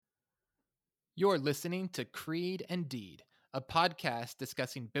You're listening to Creed and Deed, a podcast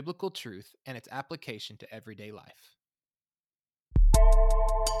discussing biblical truth and its application to everyday life.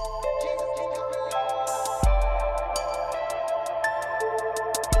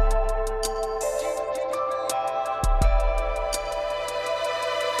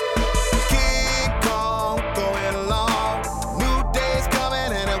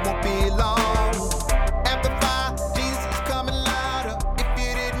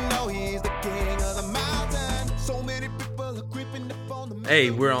 Hey,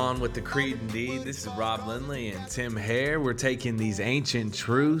 we're on with the Creed and Deed. This is Rob Lindley and Tim Hare. We're taking these ancient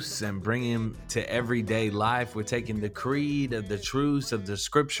truths and bringing them to everyday life. We're taking the creed of the truths of the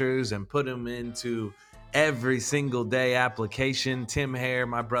scriptures and put them into every single day application. Tim Hare,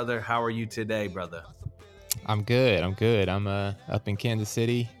 my brother, how are you today, brother? I'm good. I'm up in Kansas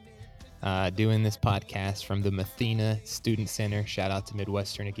City doing this podcast from the Mathena Student Center. Shout out to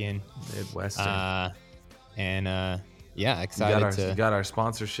Midwestern again. Midwestern. Yeah, excited you got our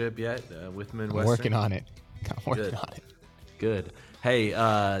sponsorship yet with Midwestern? I'm working on it. Good. Hey,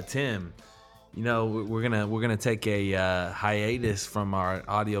 Tim, you know, we're gonna take a hiatus from our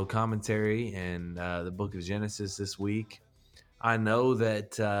audio commentary and the book of Genesis this week. I know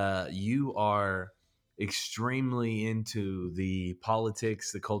that you are extremely into the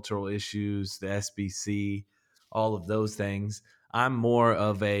politics, the cultural issues, the SBC, all of those things. I'm more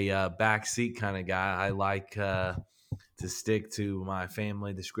of a backseat kind of guy. I like to stick to my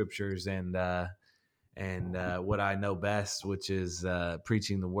family, the scriptures, and what I know best, which is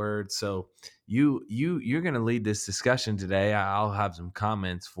preaching the word. So you're going to lead this discussion today. I'll have some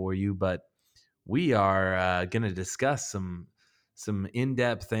comments for you, but we are going to discuss some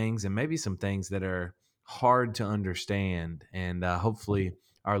in-depth things and maybe some things that are hard to understand. And hopefully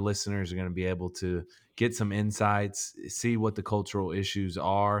our listeners are going to be able to get some insights, see what the cultural issues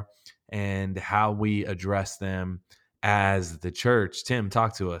are, and how we address them as the church. Tim,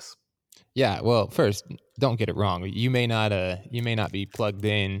 talk to us. Yeah, well, first, don't get it wrong. You may not be plugged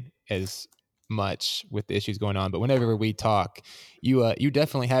in as much with the issues going on, but whenever we talk, you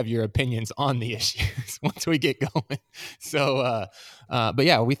definitely have your opinions on the issues once we get going. So, but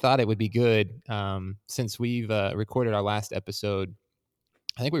yeah, we thought it would be good since we've recorded our last episode.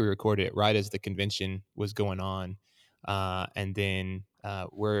 I think we recorded it right as the convention was going on, and then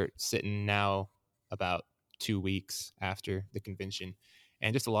we're sitting now about 2 weeks after the convention,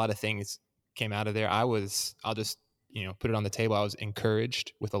 and just a lot of things came out of there. I'll just put it on the table. I was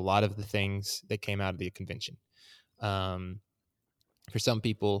encouraged with a lot of the things that came out of the convention. For some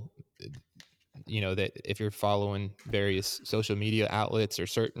people, that if you're following various social media outlets or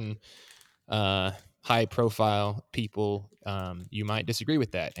certain high profile people, you might disagree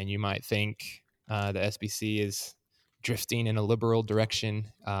with that, and you might think the SBC is drifting in a liberal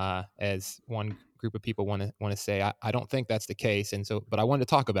direction, as one group of people want to say. I don't think that's the case, and so, but I wanted to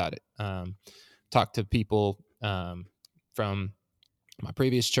talk about it. Talk to people from my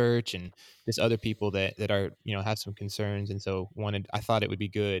previous church and just other people that are have some concerns, and so I thought it would be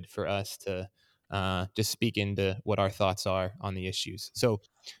good for us to just speak into what our thoughts are on the issues. So.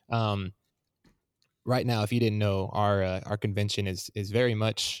 Right now, if you didn't know, our convention is very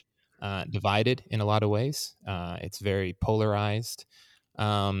much divided in a lot of ways. It's very polarized,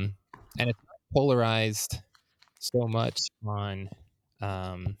 and it's polarized so much on.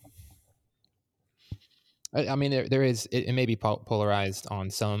 I mean, there is it may be polarized on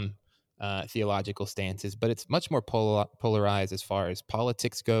some theological stances, but it's much more polarized as far as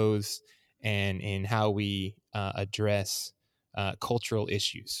politics goes, and in how we address cultural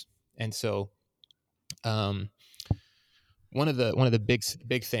issues, and so. One of the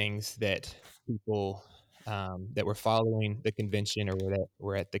big things that people that were following the convention or that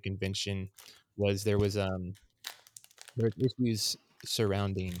were at the convention was there was issues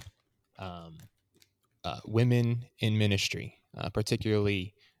surrounding um, women in ministry,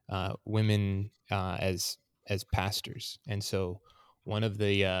 particularly women as pastors, and so one of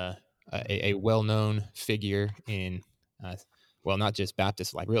the a well-known figure in not just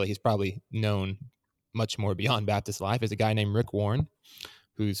Baptist life, really, he's probably known much more beyond Baptist life, is a guy named Rick Warren,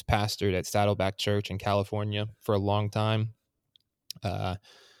 who's pastored at Saddleback Church in California for a long time. I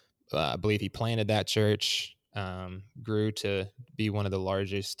believe he planted that church, grew to be one of the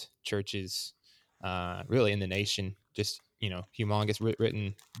largest churches really in the nation. Just, humongous,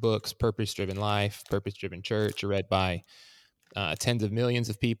 written books, Purpose-Driven Life, Purpose-Driven Church, read by tens of millions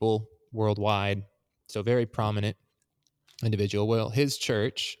of people worldwide. So very prominent individual. Well, his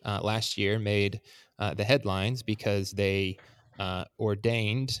church last year made the headlines because they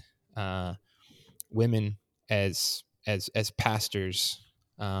ordained women as pastors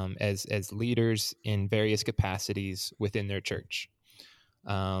as leaders in various capacities within their church.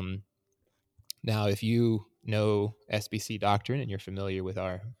 Now, if you know SBC doctrine and you're familiar with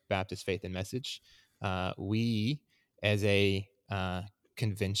our Baptist faith and message, we as a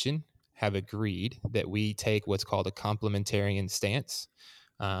convention have agreed that we take what's called a complementarian stance,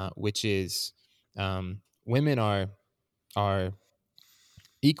 which is women are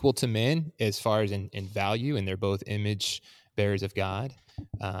equal to men as far as in value, and they're both image bearers of God,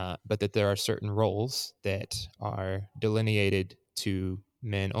 but that there are certain roles that are delineated to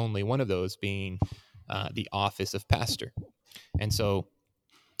men only. One of those being the office of pastor. And so,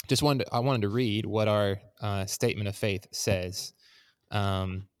 I wanted to read what our statement of faith says.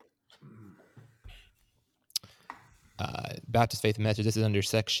 Baptist Faith and Message. This is under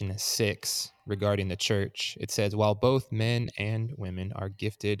section 6 regarding the church. It says, while both men and women are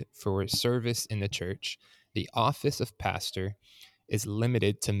gifted for service in the church, the office of pastor is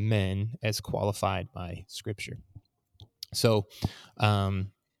limited to men as qualified by Scripture. So,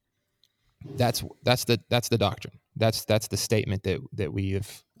 that's the doctrine. That's the statement that we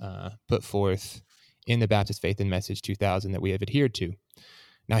have put forth in the Baptist Faith and Message 2000 that we have adhered to.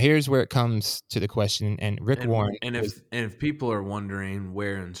 Now, here's where it comes to the question, and Rick Warren. And if people are wondering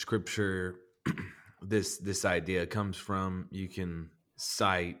where in Scripture this idea comes from, you can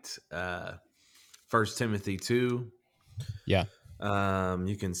cite 1 Timothy 2. Yeah.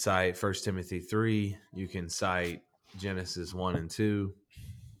 You can cite 1 Timothy 3. You can cite Genesis 1 and 2.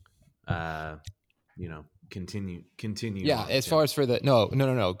 Continue. Yeah, as far as for the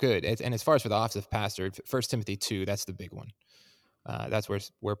no, good. And as far as for the office of pastor, 1 Timothy 2, that's the big one. That's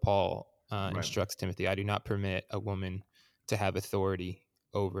where Paul instructs Timothy, I do not permit a woman to have authority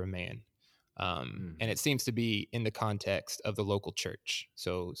over a man. And it seems to be in the context of the local church.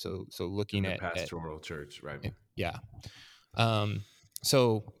 So looking at pastoral church, right? Yeah.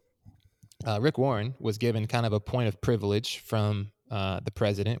 So Rick Warren was given kind of a point of privilege from the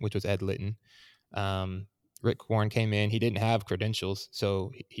president, which was Ed Litton. Rick Warren came in. He didn't have credentials,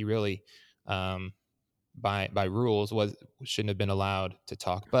 so he really, by rules, shouldn't have been allowed to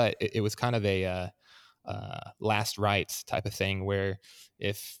talk. But it was kind of a last rites type of thing, where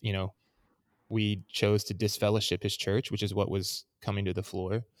if we chose to disfellowship his church, which is what was coming to the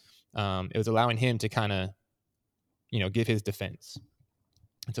floor, it was allowing him to kind of give his defense.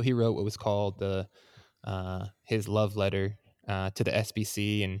 And so he wrote what was called his love letter to the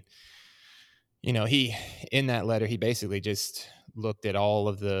SBC, and he, in that letter, he basically just looked at all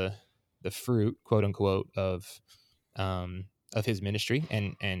of the fruit, quote unquote, of his ministry,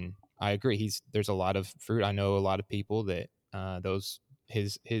 and I agree. There's a lot of fruit. I know a lot of people that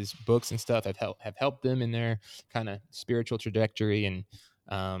his books and stuff have helped them in their kind of spiritual trajectory, and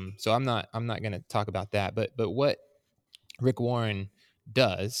so I'm not going to talk about that. But what Rick Warren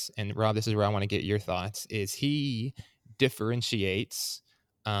does, and Rob, this is where I want to get your thoughts, is he differentiates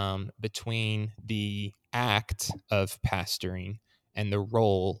between the act of pastoring and the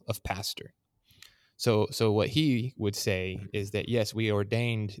role of pastor. So what he would say is that, yes, we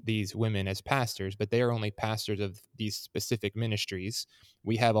ordained these women as pastors, but they are only pastors of these specific ministries.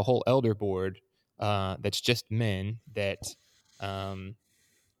 We have a whole elder board that's just men that are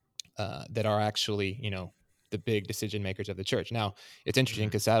actually, the big decision makers of the church. Now, it's interesting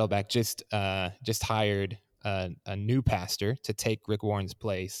because Saddleback just hired a new pastor to take Rick Warren's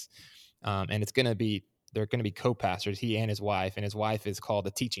place, and they're going to be co-pastors, he and his wife is called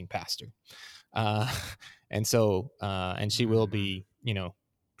a teaching pastor, and she will be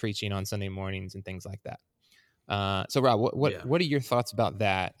preaching on Sunday mornings and things like that. So Rob, what are your thoughts about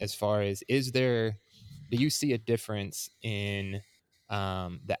that? As far as, do you see a difference in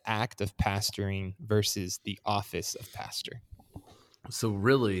the act of pastoring versus the office of pastor? So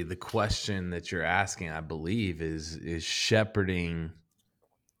really, the question that you're asking, I believe, is shepherding,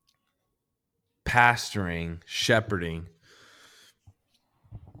 shepherding.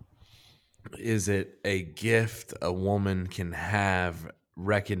 Is it a gift a woman can have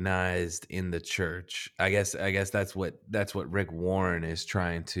recognized in the church? I guess that's what Rick Warren is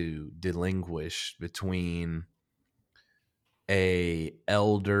trying to distinguish between a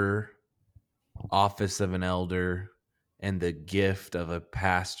elder, office of an elder, and the gift of a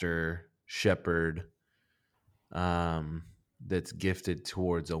pastor, shepherd, that's gifted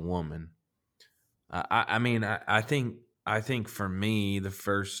towards a woman. I think for me, the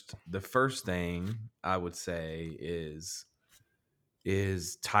first thing I would say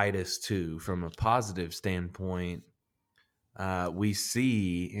is Titus 2. From a positive standpoint, we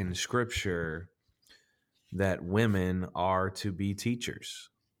see in Scripture that women are to be teachers.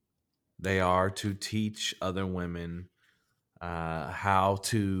 They are to teach other women how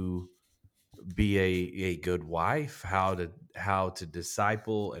to be a good wife, how to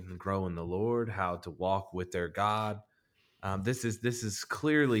disciple and grow in the Lord, how to walk with their God. This is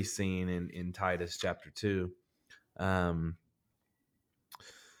clearly seen in Titus chapter 2. Um,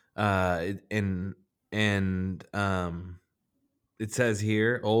 and it says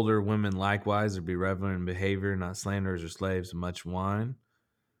here, older women likewise are be reverent in behavior, not slanderers or slaves of much wine.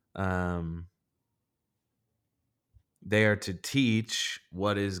 They are to teach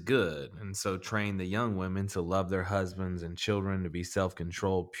what is good, and so train the young women to love their husbands and children, to be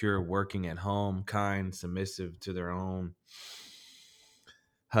self-controlled, pure, working at home, kind, submissive to their own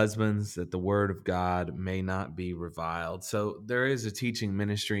husbands, that the word of God may not be reviled. So there is a teaching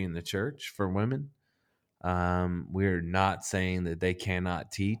ministry in the church for women. We're not saying that they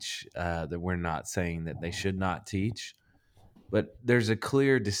cannot teach, that we're not saying that they should not teach. But there's a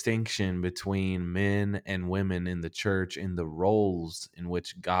clear distinction between men and women in the church in the roles in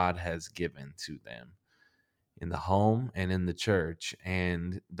which God has given to them in the home and in the church.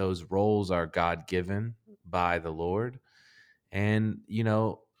 And those roles are God given by the Lord. And,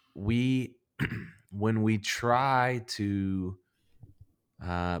 we, when we try to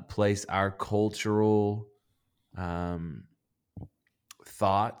place our cultural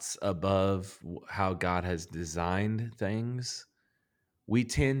thoughts above how God has designed things, we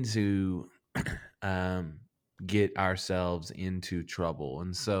tend to get ourselves into trouble.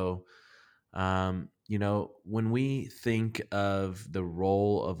 And so, when we think of the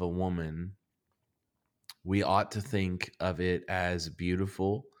role of a woman, we ought to think of it as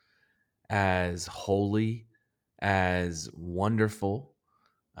beautiful, as holy, as wonderful.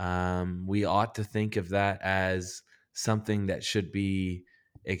 We ought to think of that as something that should be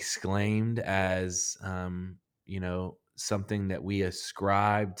exclaimed, as something that we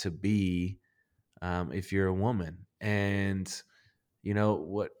ascribe to be, if you're a woman. And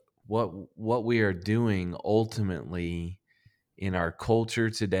what we are doing ultimately in our culture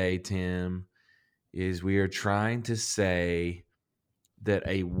today, Tim, is we are trying to say that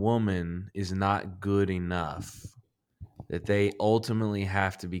a woman is not good enough, that they ultimately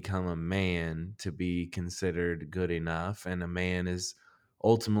have to become a man to be considered good enough, and a man is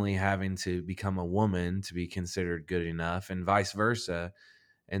ultimately having to become a woman to be considered good enough, and vice versa.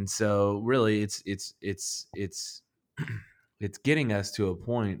 And so really it's it's getting us to a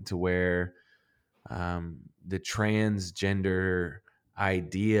point to where the transgender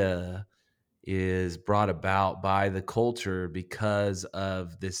idea is brought about by the culture because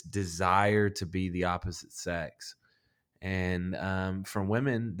of this desire to be the opposite sex. And for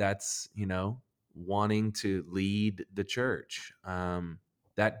women, that's, wanting to lead the church.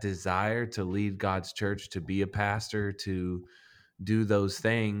 That desire to lead God's church, to be a pastor, to do those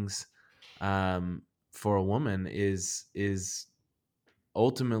things, for a woman is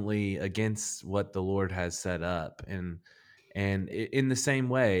ultimately against what the Lord has set up. And in the same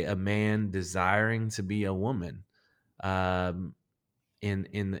way, a man desiring to be a woman, um,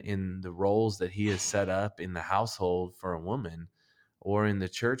 in the roles that he has set up in the household for a woman, or in the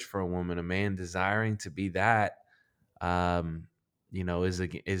church for a woman, a man desiring to be that,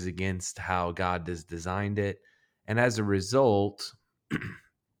 is against how God has designed it. And as a result,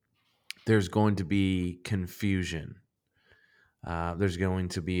 there's going to be confusion. There's going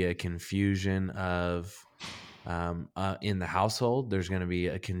to be a confusion of in the household. There's going to be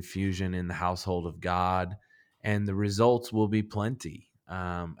a confusion in the household of God, and the results will be plenty.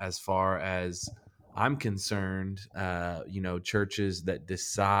 As far as I'm concerned, churches that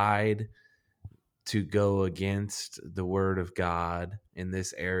decide to go against the word of God in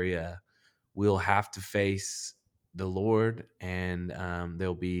this area will have to face the Lord, and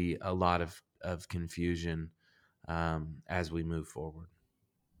there'll be a lot of confusion as we move forward.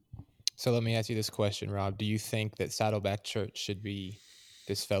 So let me ask you this question, Rob. Do you think that Saddleback Church should be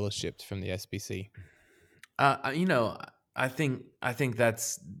disfellowshipped from the SBC? I think I think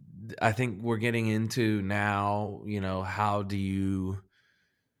we're getting into now, how do you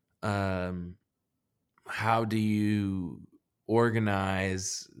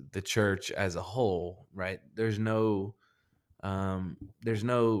organize the church as a whole, right? There's no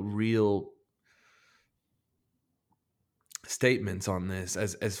real statements on this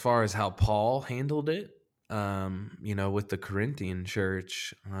as far as how Paul handled it. With the Corinthian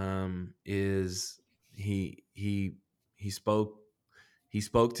church, is he spoke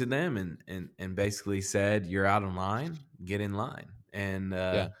to them and basically said, "You're out of line. Get in line." And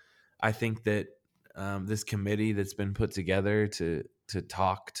I think that this committee that's been put together to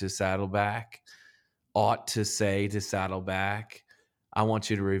talk to Saddleback ought to say to Saddleback, "I want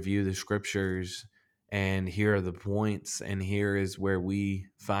you to review the scriptures and here are the points, and here is where we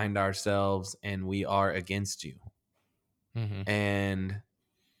find ourselves, and we are against you. Mm-hmm. And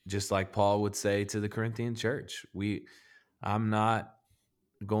just like Paul would say to the Corinthian church, I'm not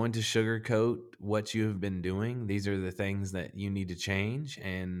going to sugarcoat what you have been doing. These are the things that you need to change.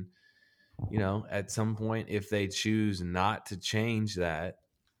 And, at some point, if they choose not to change that,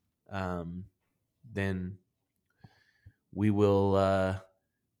 then we will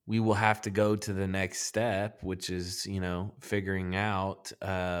have to go to the next step, which is, figuring out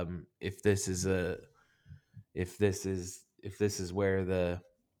if this is where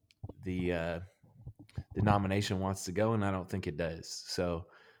the denomination wants to go, and I don't think it does. So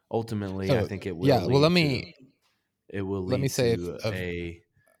ultimately, I So think it will yeah, well, lead let me say to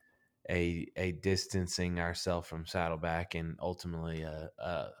a distancing ourselves from Saddleback, and ultimately a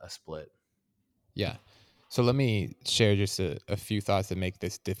split. yeah. So let me share just a few thoughts that make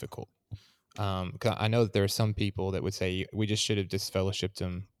this difficult. 'Cause I know that there are some people that would say we just should have disfellowshipped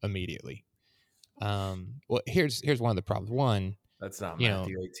them immediately. Well, here's one of the problems. One, That's not you know,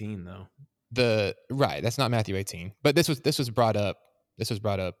 Matthew 18, though. that's not Matthew 18, but this was brought up. This was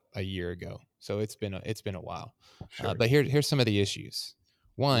brought up a year ago, so it's been a while. Sure. But here's some of the issues.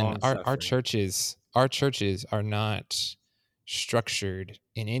 One, our Long-suffering. churches are not structured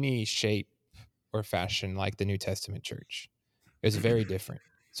in any shape or fashion like the New Testament church. It's very different.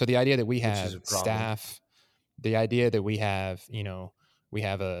 So the idea that we Which is have a problem. staff, the idea that we have, we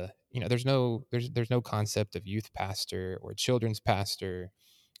have there's no concept of youth pastor or children's pastor,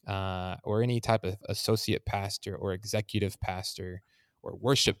 or any type of associate pastor or executive pastor or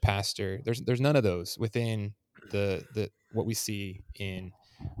worship pastor. There's none of those within the what we see in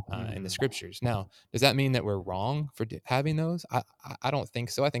the scriptures. Now, does that mean that we're wrong for having those? I don't think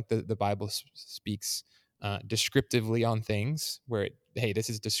so. I think the Bible speaks descriptively on things where hey, this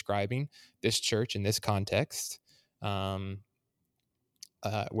is describing this church in this context. Where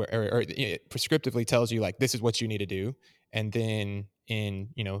or it prescriptively tells you like this is what you need to do, and then in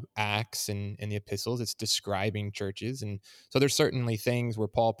Acts and the epistles it's describing churches, and so there's certainly things where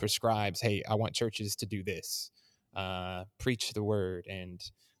Paul prescribes, hey, I want churches to do this, preach the word, and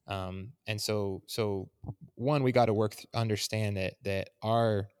so one, we got to understand that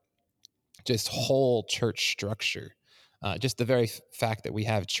our just whole church structure, just the very fact that we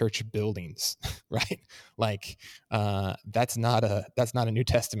have church buildings, right? Like that's not a New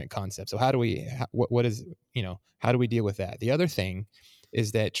Testament concept. So how do we what is how do we deal with that? The other thing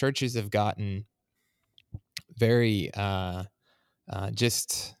is that churches have gotten very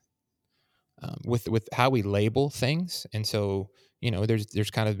just with how we label things, and so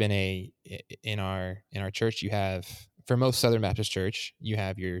there's kind of been in our church, you have, for most Southern Baptist church, you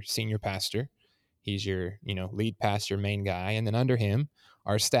have your senior pastor. He's your lead pastor, main guy, and then under him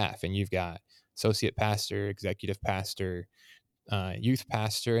are staff, and you've got associate pastor, executive pastor, youth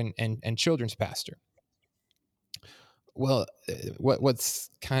pastor, and children's pastor. Well, what's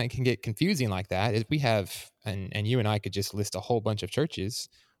kind of can get confusing like that is we have, and you and I could just list a whole bunch of churches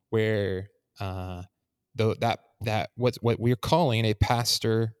where what we're calling a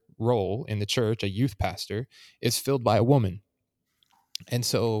pastor role in the church, a youth pastor, is filled by a woman. And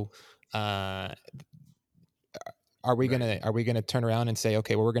so are we gonna turn around and say,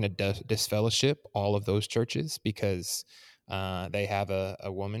 okay, well, we're gonna disfellowship all of those churches because they have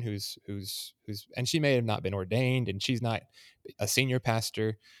a woman who's and she may have not been ordained and she's not a senior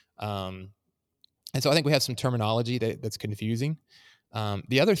pastor, and so I think we have some terminology that's confusing.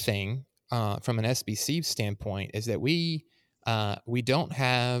 The other thing, from an SBC standpoint, is that we have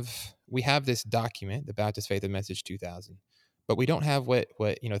this document, the Baptist Faith and Message 2000, but we don't have what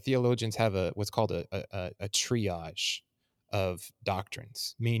theologians have what's called a triage of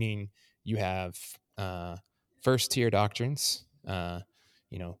doctrines, meaning you have first tier doctrines,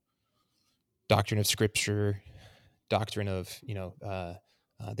 doctrine of Scripture, doctrine of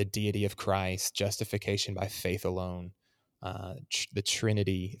the deity of Christ, justification by faith alone, the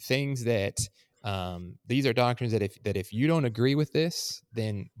Trinity, things that these are doctrines that if you don't agree with this,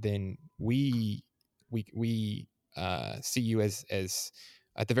 then we see you as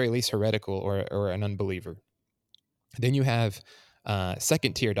at the very least heretical or an unbeliever. Then you have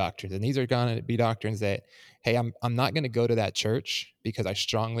second tier doctrines, and these are going to be doctrines that, hey, I'm not going to go to that church because I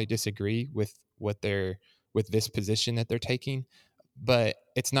strongly disagree with this position that they're taking, but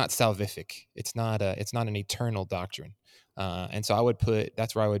it's not salvific. It's not an eternal doctrine, and so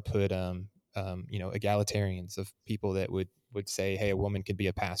that's where I would put egalitarians, of people that would say, hey, a woman could be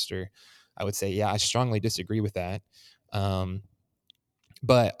a pastor. I would say, yeah, I strongly disagree with that,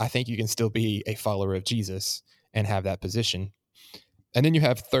 but I think you can still be a follower of Jesus and have that position. And then you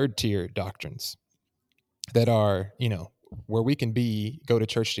have third tier doctrines. that are, where we can go to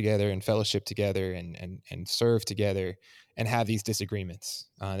church together and fellowship together and serve together and have these disagreements.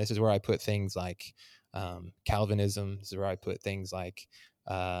 This is where I put things like Calvinism. This is where I put things like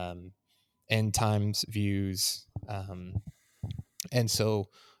end times views. And so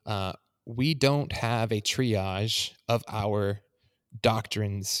we don't have a triage of our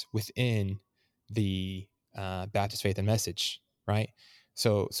doctrines within the Baptist Faith and Message, right?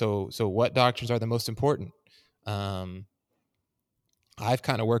 So what doctrines are the most important? I've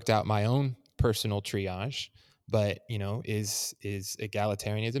kind of worked out my own personal triage, but is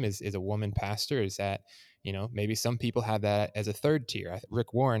egalitarianism, is a woman pastor, is that, maybe some people have that as a third tier.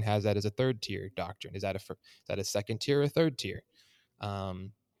 Rick Warren has that as a third tier doctrine. Is that a second tier or a third tier?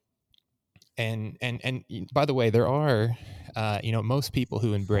 And by the way, there are, most people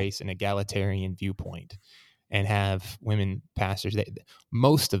who embrace an egalitarian viewpoint and have women pastors,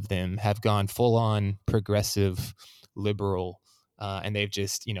 most of them have gone full on progressive liberal, and they've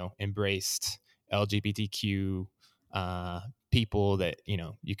just, embraced LGBTQ people that,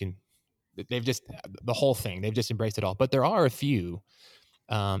 they've just, the whole thing, they've just embraced it all. But there are a few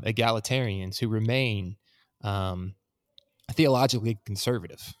egalitarians who remain theologically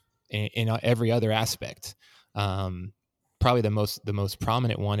conservative in every other aspect. Probably the most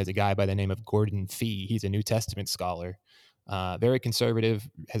prominent one is a guy by the name of Gordon Fee. He's a New Testament scholar, very conservative,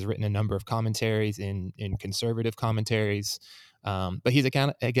 has written a number of commentaries in conservative commentaries, but he's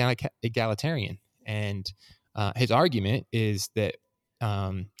egalitarian. And his argument is that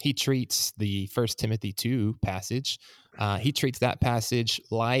he treats the 1 Timothy 2 passage, he treats that passage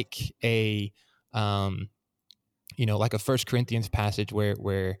like a like a 1 Corinthians passage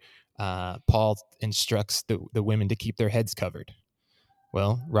where Paul instructs the women to keep their heads covered.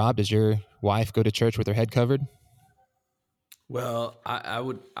 Well, Rob, does your wife go to church with her head covered? Well, I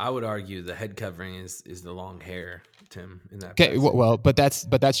would argue the head covering is the long hair, Tim. In that. Okay, well, but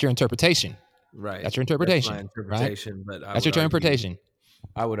that's your interpretation, right? That's your interpretation, that's my interpretation, right? But That's your interpretation.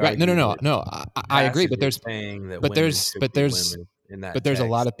 I would argue. No. I agree, but there's saying that there's a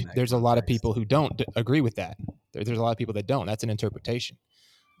lot of people who don't agree with that. There's a lot of people that don't. That's an interpretation.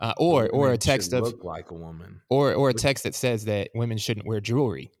 Or a text of look like a woman, or a text that says that women shouldn't wear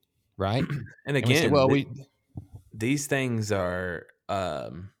jewelry, right? And again, these things are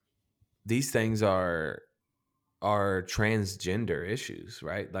transgender issues,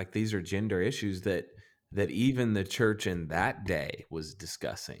 right? Like these are gender issues that even the church in that day was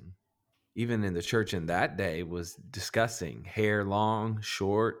discussing. Even in the church in that day was discussing hair long,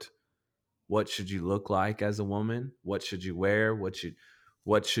 short. What should you look like as a woman? What should you wear? What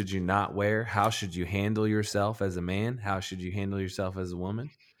should you not wear? How should you handle yourself as a man? How should you handle yourself as a woman?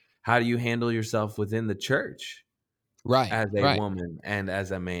 How do you handle yourself within the church? Right. As a woman and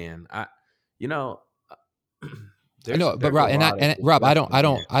as a man. No, but Rob,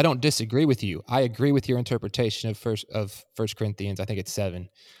 I don't disagree with you. I agree with your interpretation of First Corinthians. I think it's 7.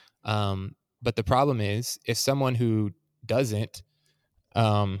 But the problem is, if someone who doesn't,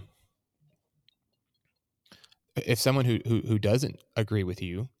 if someone who doesn't agree with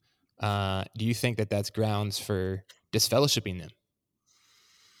you, do you think that that's grounds for disfellowshipping them?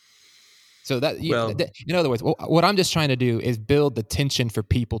 So in other words, what I'm just trying to do is build the tension for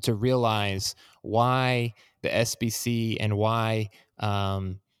people to realize why the SBC and why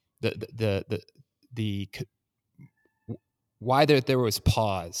why there was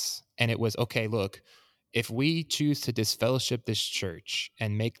pause, and it was, okay, look, if we choose to disfellowship this church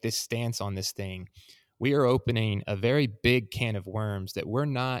and make this stance on this thing, we are opening a very big can of worms that we're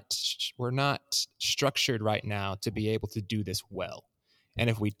not structured right now to be able to do this well. And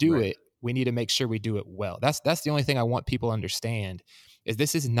if we do it, we need to make sure we do it well. That's the only thing I want people to understand, is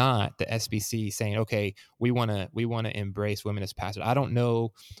this is not the SBC saying, okay, we want to embrace women as pastors. I don't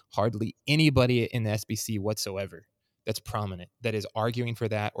know hardly anybody in the SBC whatsoever that's prominent that is arguing for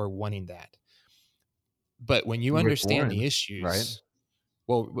that or wanting that. But when you understand the issues, right?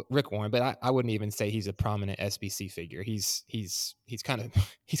 Well, Rick Warren, but I wouldn't even say he's a prominent SBC figure. He's kind of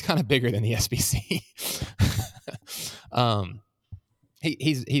bigger than the SBC.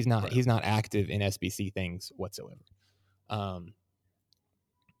 He's not active in SBC things whatsoever.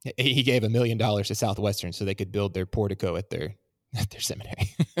 He gave $1 million to Southwestern so they could build their portico at their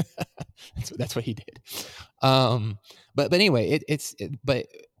seminary. That's what he did. But anyway, but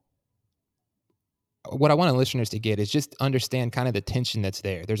what I want listeners to get is just understand kind of the tension that's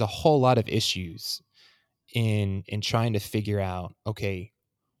there. There's a whole lot of issues in trying to figure out, okay,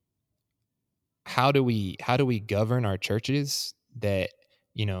 how do we govern our churches that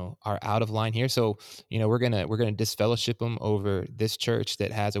are out of line here? So we're gonna disfellowship them over this church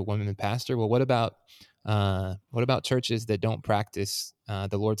that has a woman pastor. Well, what about What about churches that don't practice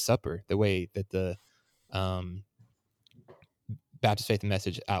the Lord's Supper the way that the um, Baptist Faith and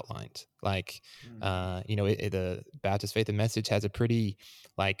Message outlined? Like, the Baptist Faith and Message has a pretty,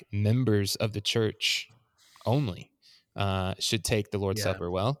 like, members of the church only should take the Lord's Yeah.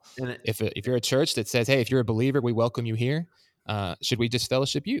 Supper. Well, And if you're a church that says, hey, if you're a believer, we welcome you here, should we just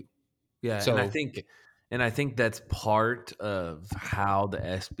fellowship you? yeah, So and I think that's part of how the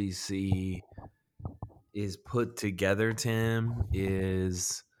SBC is put together, Tim,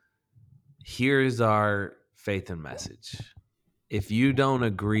 is here's our faith and message. If you don't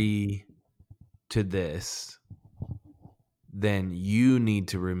agree to this, then you need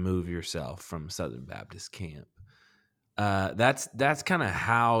to remove yourself from Southern Baptist camp. That's kind of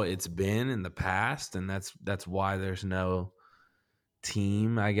how it's been in the past, and that's why there's no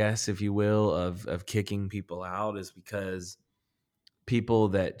team, I guess, if you will, of kicking people out, is because people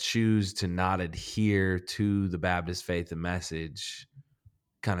that choose to not adhere to the Baptist faith and message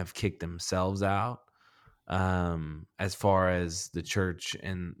kind of kick themselves out, as far as the church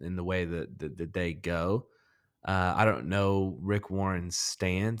and in the way that they go. I don't know Rick Warren's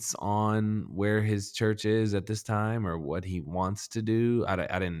stance on where his church is at this time or what he wants to do. I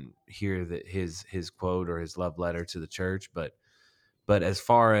didn't hear that his quote or his love letter to the church, but as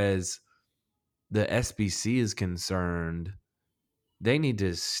far as the SBC is concerned, they need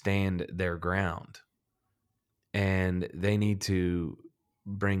to stand their ground, and they need to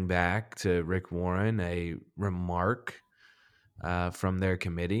bring back to Rick Warren a remark from their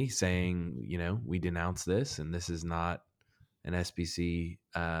committee saying, we denounce this, and this is not an SBC.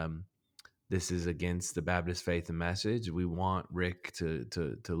 This is against the Baptist faith and message. We want Rick to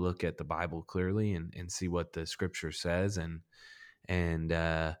look at the Bible clearly and see what the Scripture says, and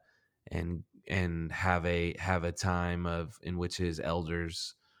have a time in which his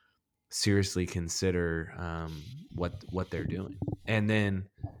elders seriously consider what they're doing, and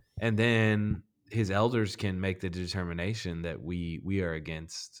then his elders can make the determination that we are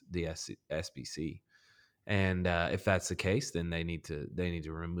against the SBC, and if that's the case, then they need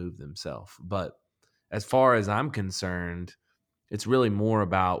to remove themselves. But as far as I'm concerned, it's really more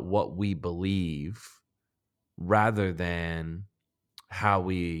about what we believe rather than how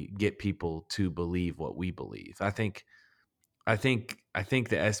we get people to believe what we believe. I think the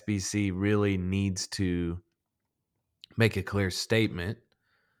SBC really needs to make a clear statement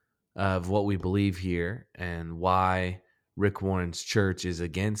of what we believe here and why Rick Warren's church is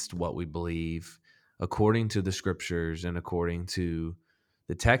against what we believe according to the scriptures and according to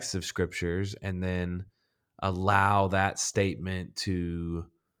the text of scriptures, and then allow that statement to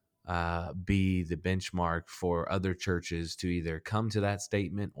be the benchmark for other churches to either come to that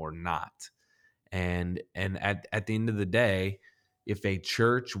statement or not. And at the end of the day, if a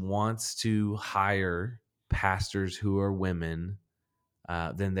church wants to hire pastors who are women,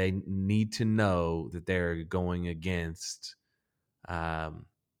 then they need to know that they're going against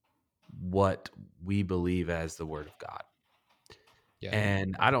what we believe as the Word of God. yeah,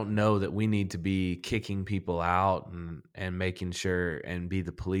 And I don't know that we need to be kicking people out and making sure and be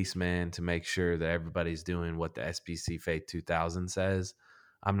the policeman to make sure that everybody's doing what the SBC Faith 2000 says.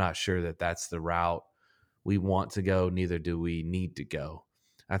 I'm not sure that that's the route we want to go, neither do we need to go.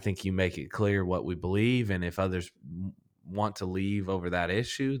 I think you make it clear what we believe, and if others want to leave over that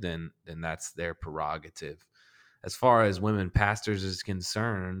issue, then that's their prerogative. As far as women pastors is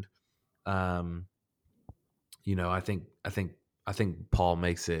concerned, I think Paul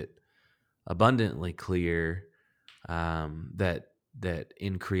makes it abundantly clear that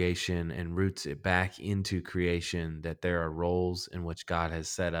in creation, and roots it back into creation, that there are roles in which God has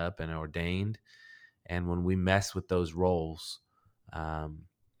set up and ordained, and when we mess with those roles,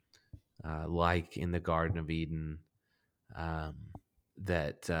 like in the Garden of Eden,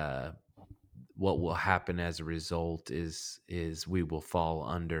 that what will happen as a result is we will fall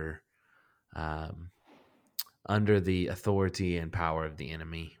under the authority and power of the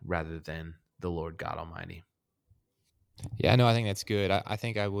enemy rather than the Lord God Almighty. yeah. No, I think that's good. I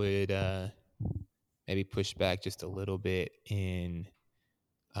think I would maybe push back just a little bit in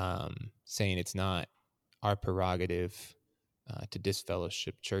saying it's not our prerogative to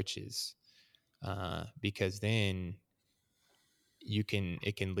disfellowship churches, because then it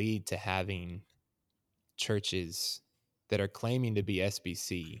can lead to having churches that are claiming to be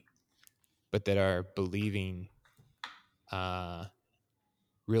SBC, but that are believing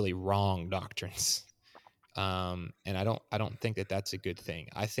really wrong doctrines. And I don't think that that's a good thing.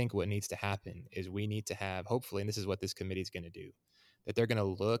 I think what needs to happen is we need to have, hopefully, and this is what this committee is going to do, that they're going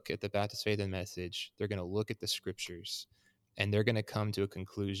to look at the Baptist Faith and Message. They're going to look at the scriptures, and they're going to come to a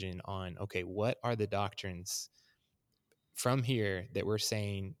conclusion on, okay, what are the doctrines from here that we're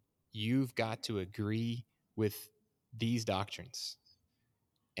saying you've got to agree with these doctrines,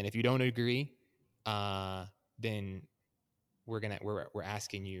 and if you don't agree, then we're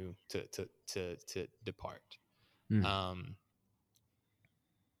asking you to depart. Mm.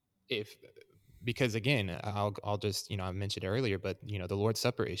 If Because again, I'll just, I mentioned earlier, but the Lord's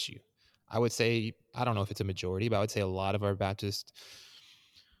Supper issue, I would say, I don't know if it's a majority, but I would say a lot of our Baptist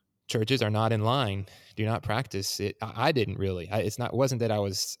churches are not in line, do not practice it. I didn't really. It wasn't that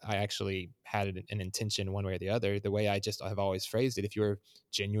I actually had an intention one way or the other. The way I just have always phrased it: if you're a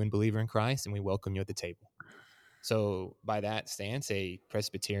genuine believer in Christ, and we welcome you at the table. So by that stance, a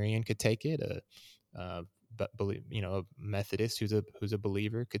Presbyterian could take it. But believe, a Methodist who's a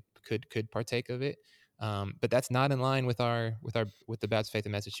believer could partake of it. But that's not in line with the Baptist Faith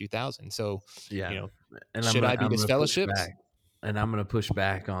and Message 2000. So, Yeah. And should I be I'm gonna push disfellowshipped? back. And I'm going to push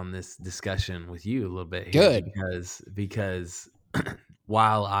back on this discussion with you a little bit here. Good. Because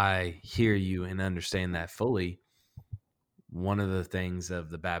while I hear you and understand that fully, one of the things of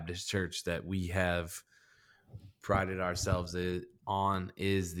the Baptist Church that we have prided ourselves on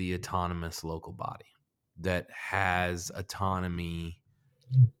is the autonomous local body that has autonomy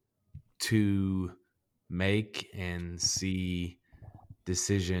to make and see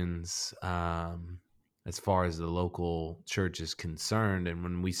decisions as far as the local church is concerned. And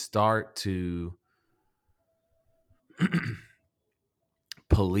when we start to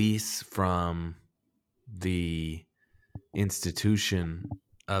police from the institution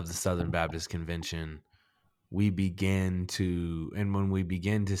of the Southern Baptist Convention, we begin to, and when we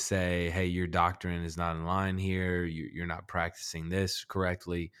begin to say, hey, your doctrine is not in line here, you're not practicing this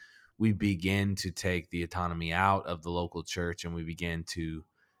correctly, we begin to take the autonomy out of the local church, and we begin to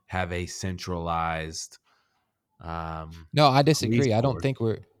have a centralized No, I disagree. I don't board.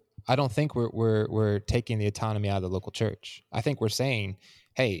 think we're taking the autonomy out of the local church. I think we're saying,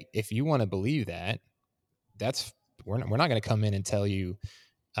 hey, if you want to believe that, we're not going to come in and tell you,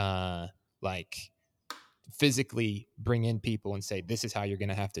 like, physically bring in people and say this is how you're going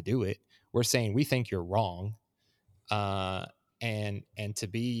to have to do it. We're saying we think you're wrong, and to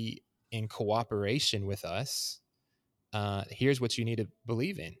be in cooperation with us, here's what you need to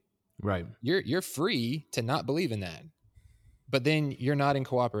believe in. Right. You're free to not believe in that, but then you're not in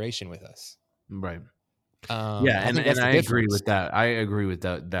cooperation with us. Right. Yeah, and I agree with that. I agree with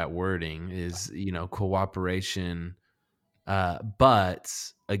that wording is, cooperation. But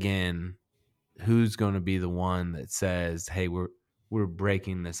again, who's going to be the one that says, hey, we're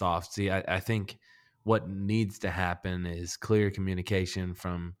breaking this off? See, I think what needs to happen is clear communication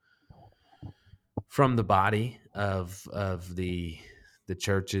from the body of the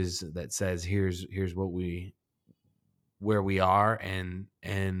churches that says, here's where we are,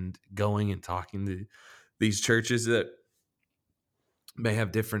 and going and talking to these churches that may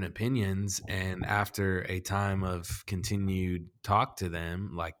have different opinions, and after a time of continued talk to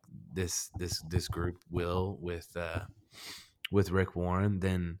them, like this group will with Rick Warren,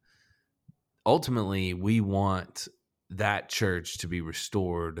 then ultimately we want that church to be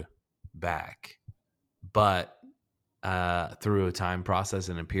restored back, but through a time process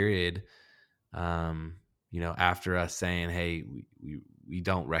and a period, after us saying, hey, we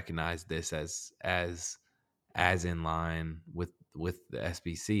don't recognize this as in line with the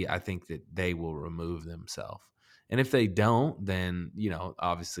SBC, I think that they will remove themselves. And if they don't, then,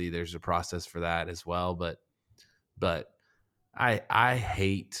 obviously there's a process for that as well. But I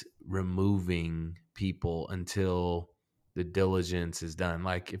hate removing people until the diligence is done.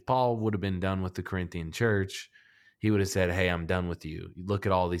 Like, if Paul would have been done with the Corinthian church, he would have said, hey, I'm done with you. Look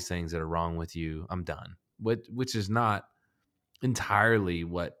at all these things that are wrong with you. I'm done. Which is not entirely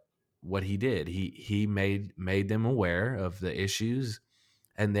what he did. He made them aware of the issues,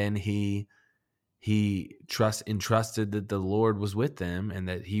 and then he entrusted that the Lord was with them, and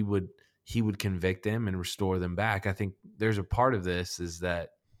that he would convict them and restore them back. I think there's a part of this is that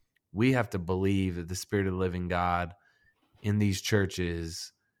we have to believe that the Spirit of the living God in these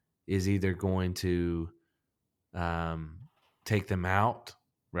churches is either going to take them out,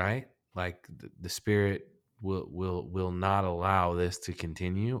 right? Like the Spirit will not allow this to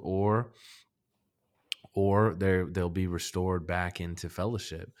continue, or they'll be restored back into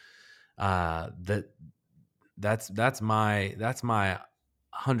fellowship. That's my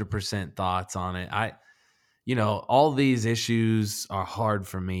 100% thoughts on it. All these issues are hard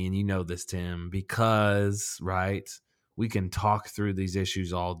for me, and this, Tim, because, right, we can talk through these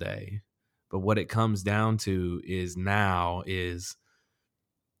issues all day, but what it comes down to is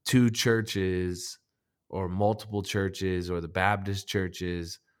two churches or multiple churches or the Baptist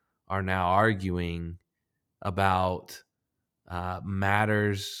churches are now arguing about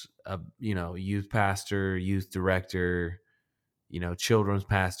matters of, youth pastor, youth director, children's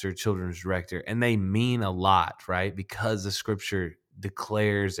pastor, children's director, and they mean a lot, right? Because the scripture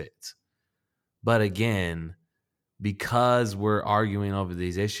declares it. But again, because we're arguing over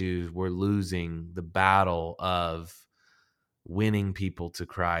these issues, we're losing the battle of winning people to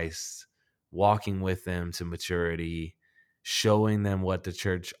Christ, walking with them to maturity, showing them what the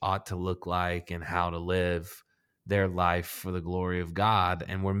church ought to look like and how to live their life for the glory of God.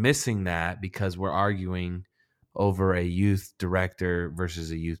 And we're missing that because we're arguing over a youth director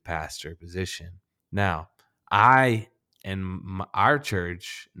versus a youth pastor position. Now, I and our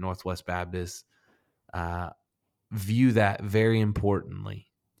church, Northwest Baptist, view that very importantly: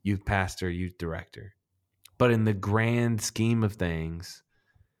 youth pastor, youth director. But in the grand scheme of things,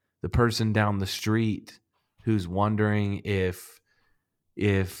 the person down the street who's wondering if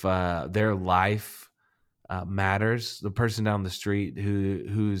their life matters, the person down the street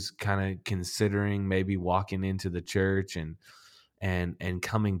who's kind of considering maybe walking into the church and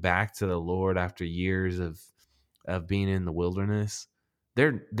coming back to the Lord after years of being in the wilderness,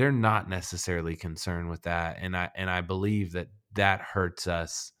 they're not necessarily concerned with that, and I believe that hurts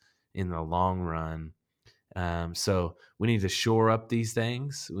us in the long run. So we need to shore up these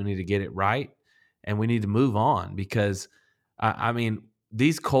things. We need to get it right, and we need to move on because, I mean,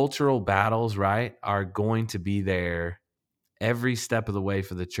 these cultural battles, right, are going to be there every step of the way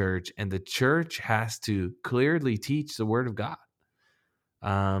for the church, and the church has to clearly teach the Word of God.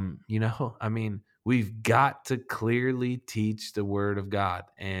 I mean, we've got to clearly teach the Word of God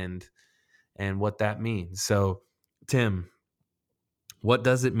and what that means. So, Tim, what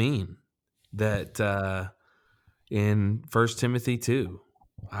does it mean that in 1 Timothy 2,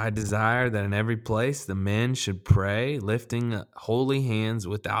 I desire that in every place the men should pray, lifting holy hands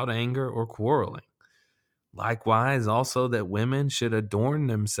without anger or quarreling. Likewise, also that women should adorn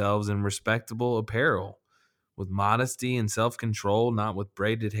themselves in respectable apparel, with modesty and self-control, not with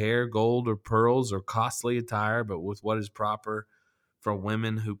braided hair, gold or pearls, or costly attire, but with what is proper for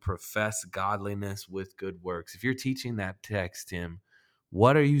women who profess godliness with good works. If you're teaching that text, Tim,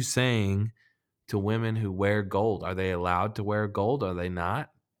 what are you saying to women who wear gold? Are they allowed to wear gold? Are they not?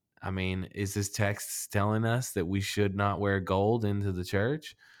 I mean, is this text telling us that we should not wear gold into the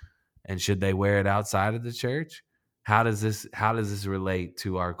church? And should they wear it outside of the church? How does this relate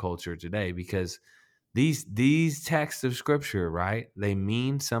to our culture today? Because these texts of scripture, right? They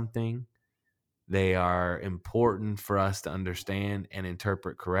mean something. They are important for us to understand and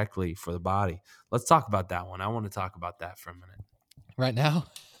interpret correctly for the body. Let's talk about that one. I want to talk about that for a minute. Right now?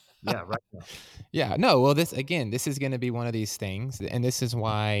 Yeah, right now. Yeah, no, well, this is going to be one of these things, and this is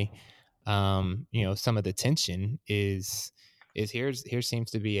why, some of the tension is here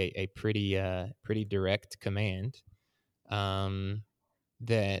seems to be a pretty direct command,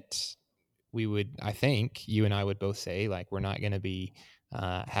 that we would, I think you and I would both say, like, we're not going to be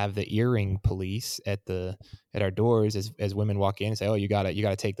have the earring police at our doors as women walk in and say, oh, you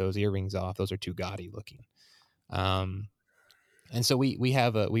gotta take those earrings off, those are too gaudy looking. And so we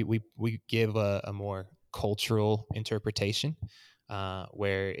give a more cultural interpretation,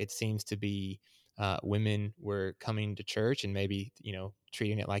 where it seems to be women were coming to church and maybe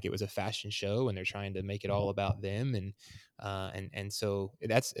treating it like it was a fashion show, and they're trying to make it all about them, and so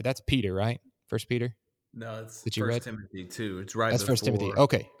that's Peter, right? First Peter. No, it's That you 1 read? Timothy 2. It's right That's before. First Timothy.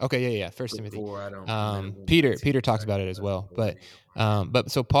 Okay, yeah. First Timothy. Before I don't. Peter talks about it as well, but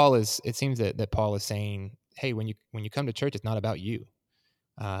so Paul is. It seems that Paul is saying, hey, when you come to church, it's not about you.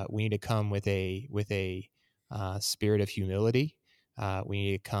 We need to come with a spirit of humility. We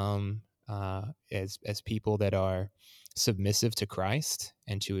need to come as people that are submissive to Christ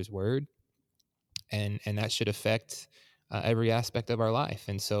and to His Word, and that should affect every aspect of our life.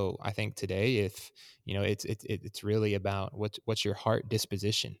 And so I think today, if it's really about what's your heart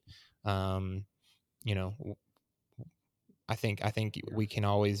disposition. I think we can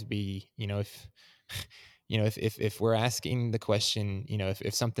always be, if we're asking the question,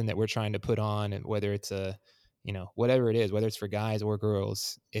 if something that we're trying to put on, and whether it's whatever it is, whether it's for guys or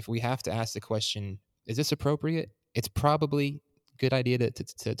girls, if we have to ask the question, is this appropriate? It's probably a good idea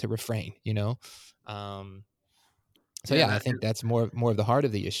to refrain, So I think that's more of the heart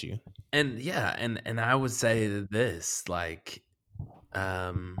of the issue. And and I would say this, like,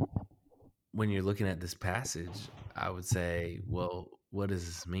 when you're looking at this passage, I would say, well, what does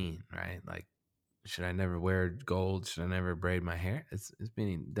this mean, right? Like, should I never wear gold? Should I never braid my hair? It's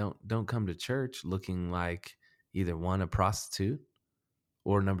meaning don't come to church looking like either one, a prostitute,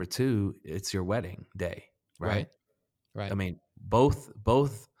 or number two, it's your wedding day, right? Right. I mean, both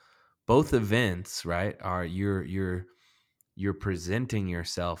events, right, are you're presenting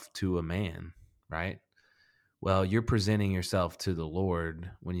yourself to a man, right? Well, you're presenting yourself to the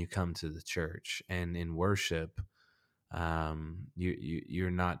Lord when you come to the church, and in worship,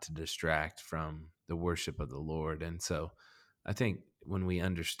 you're not to distract from the worship of the Lord. And so, I think when we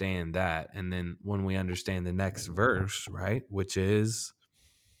understand that, and then when we understand the next verse, right, which is,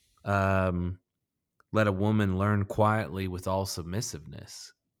 let a woman learn quietly with all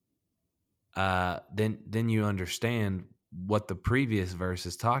submissiveness. Then you understand what the previous verse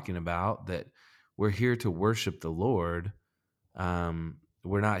is talking about, that we're here to worship the Lord.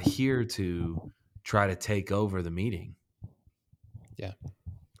 We're not here to try to take over the meeting. Yeah.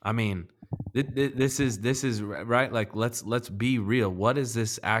 I mean, this is right. Like, let's be real. What is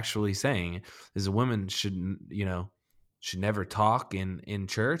this actually saying? Is a woman should never talk in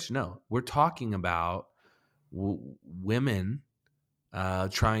church? No, we're talking about women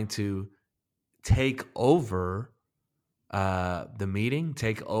trying to take over the meeting,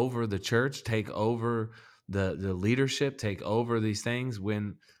 take over the church, take over the leadership, take over these things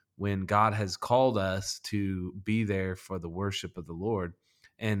when God has called us to be there for the worship of the Lord.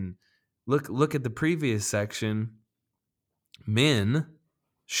 And look at the previous section. Men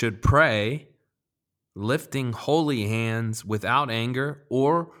should pray lifting holy hands without anger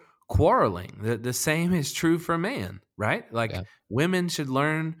or quarreling. The same is true for man, right? Like, Yeah. women should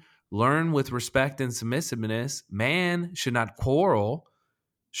learn with respect and submissiveness. Man should not quarrel,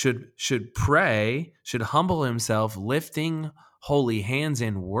 should pray, should humble himself, lifting holy hands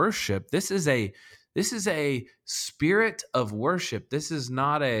in worship. This is a spirit of worship. This is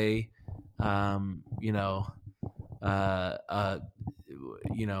not a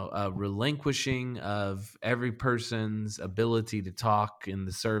a relinquishing of every person's ability to talk in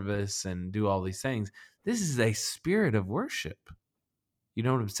the service and do all these things. This is a spirit of worship. You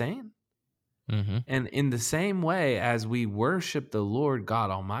know what I'm saying? Mm-hmm. And in the same way as we worship the Lord God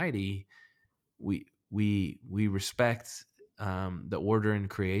Almighty, we respect the order in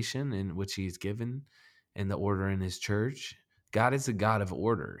creation in which He's given, and the order in His church. God is a God of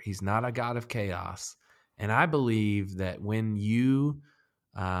order. He's not a God of chaos. And I believe that when you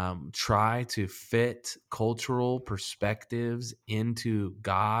try to fit cultural perspectives into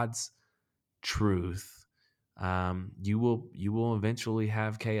God's truth, you will eventually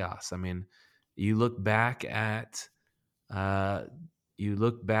have chaos. I mean, you look back at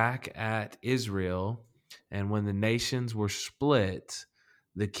Israel, and when the nations were split,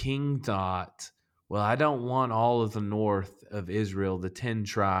 the king thought, well, I don't want all of the north of Israel, the 10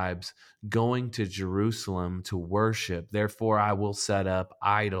 tribes, going to Jerusalem to worship. Therefore, I will set up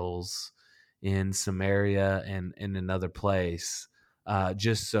idols in Samaria and in another place,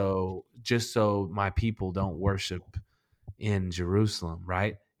 just so my people don't worship in Jerusalem,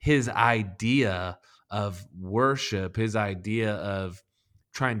 right? His idea of worship, his idea of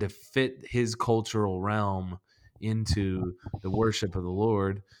trying to fit his cultural realm into the worship of the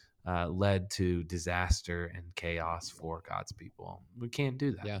Lord led to disaster and chaos for God's people. We can't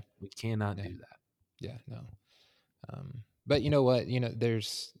do that. Yeah. We cannot Yeah. do that. Yeah. No. But you know what?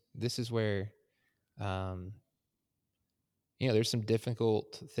 This is where, there's some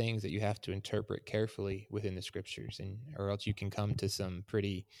difficult things that you have to interpret carefully within the scriptures, or else you can come to some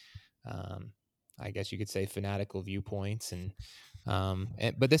pretty, I guess you could say, fanatical viewpoints.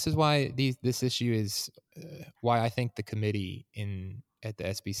 But this is why this issue is why I think the committee at the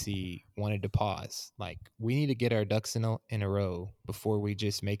SBC wanted to pause. Like, we need to get our ducks in a row before we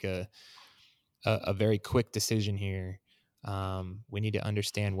just make a very quick decision here. We need to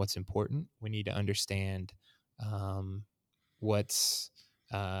understand what's important. We need to understand what's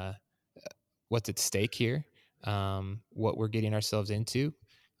at stake here, what we're getting ourselves into,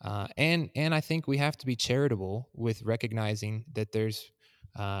 and I think we have to be charitable with recognizing that there's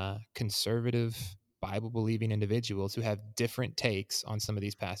conservative Bible believing individuals who have different takes on some of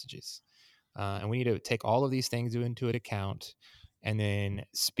these passages, and we need to take all of these things into account, and then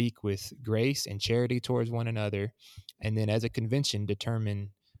speak with grace and charity towards one another, and then as a convention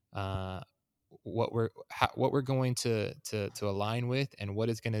determine what we're going to align with, and what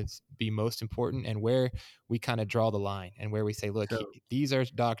is going to be most important, and where we kind of draw the line, and where we say, look, these are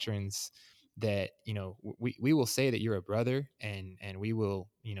doctrines that we will say that you're a brother, and we will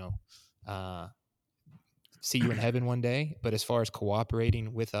see you in heaven one day, but as far as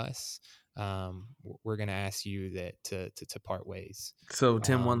cooperating with us, we're going to ask you that to part ways. So,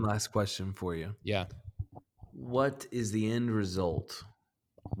 Tim, one last question for you. Yeah. What is the end result?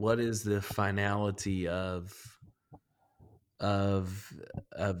 What is the finality of of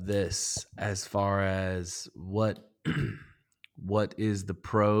this as far as what what is the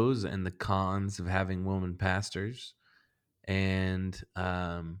pros and the cons of having women pastors, and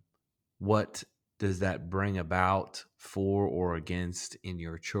what does that bring about for or against in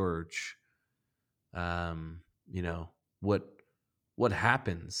your church? You know, what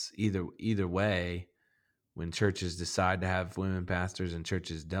happens either way when churches decide to have women pastors and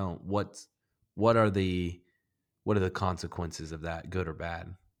churches don't? What are the consequences of that, good or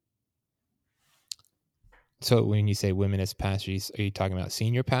bad? So when you say women as pastors, are you talking about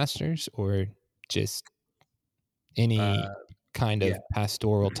senior pastors or just any Uh, kind yeah. of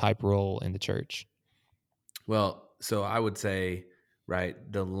pastoral type role in the church? Well, so I would say, right,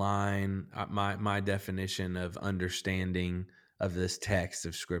 the line, my definition of understanding of this text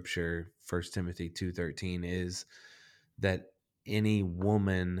of Scripture, 1 Timothy 2:13, is that any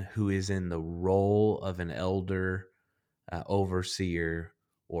woman who is in the role of an elder, overseer,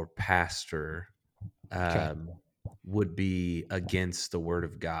 or pastor Okay. would be against the Word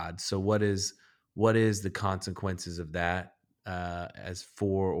of God. So, what is the consequences of that, as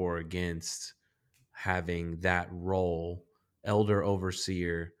for or against having that role, elder,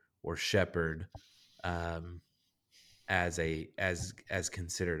 overseer, or shepherd, um, as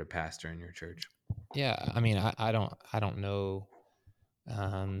considered a pastor in your church? Yeah. I mean, I don't know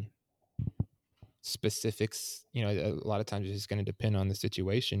um, specifics. You know, a lot of times it's just going to depend on the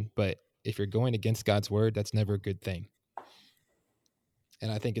situation. But if you're going against God's word, that's never a good thing.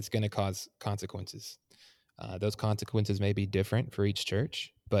 And I think it's going to cause consequences. Those consequences may be different for each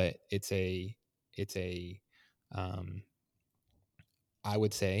church, but it's a um, I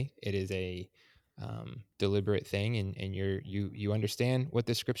would say it is a deliberate thing, and you understand what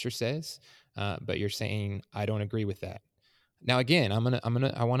the scripture says, but you're saying I don't agree with that. Now, again, I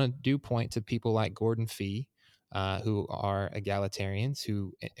want to do point to people like Gordon Fee, who are egalitarians,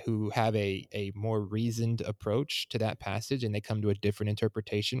 who have a more reasoned approach to that passage, and they come to a different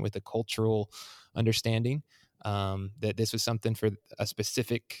interpretation with a cultural understanding, that this was something for a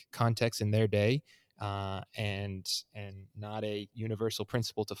specific context in their day, and not a universal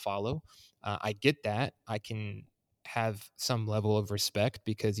principle to follow. I get that. I can have some level of respect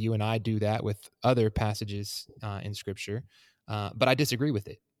because you and I do that with other passages in Scripture, but I disagree with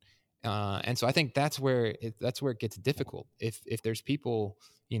it. And so I think that's where it gets difficult. If there's people,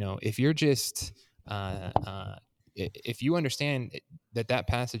 you know, if you're just if you understand that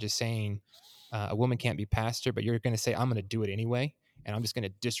passage is saying a woman can't be pastor, but you're going to say I'm going to do it anyway, and I'm just going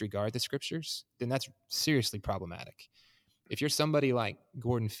to disregard the scriptures, then that's seriously problematic. If you're somebody like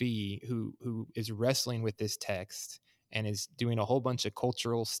Gordon Fee who is wrestling with this text and is doing a whole bunch of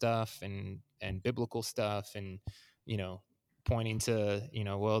cultural stuff and biblical stuff, and you know, pointing to, you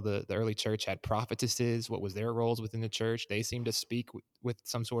know, well, the early church had prophetesses, what was their roles within the church, they seem to speak with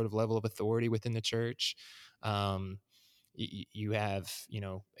some sort of level of authority within the church. um, you have, you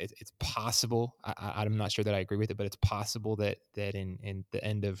know, it's possible. I'm not sure that I agree with it, but it's possible that in the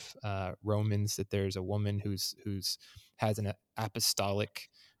end of Romans that there's a woman who's has an apostolic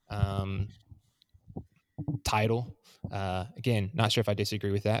title. Again, not sure if I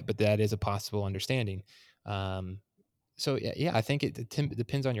disagree with that, but that is a possible understanding. So yeah, I think it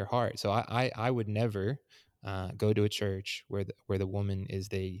depends on your heart. So I would never go to a church where the woman is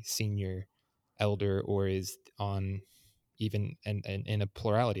the senior elder or is on even in a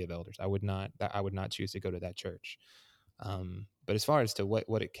plurality of elders. I would not choose to go to that church. But as far as to what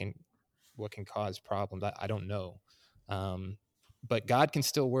can cause problems, I don't know. But God can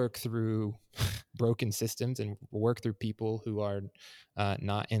still work through broken systems and work through people who are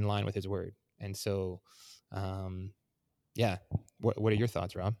not in line with His word. And so, yeah. What are your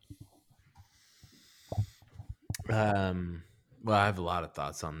thoughts, Rob? Well, I have a lot of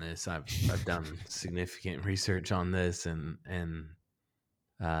thoughts on this. I've done significant research on this, and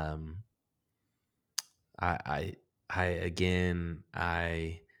um, I again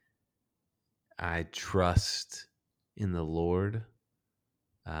I trust in the Lord.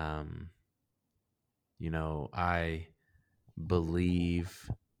 You know, I believe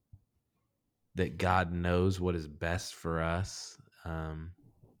that God knows what is best for us,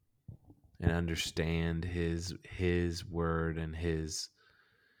 and understand His word and His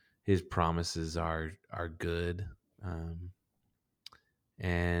promises are good.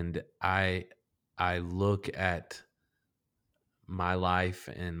 And I look at my life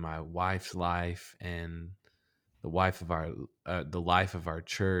and my wife's life and the life of our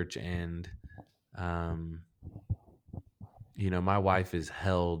church, and you know, my wife is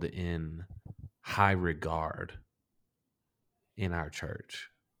held in high regard in our church.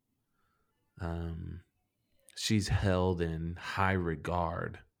 she's held in high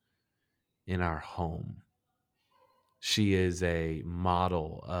regard in our home. She is a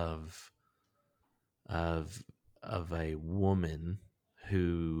model of a woman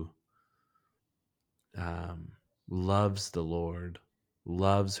who loves the Lord,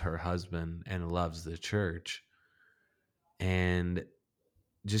 loves her husband, and loves the church. And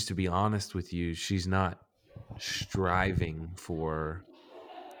just to be honest with you, she's not striving for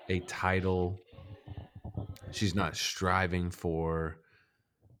a title. She's not striving for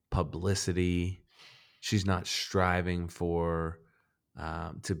publicity. She's not striving for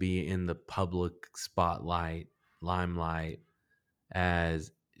to be in the public spotlight, limelight,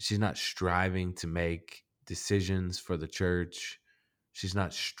 as she's not striving to make decisions for the church. She's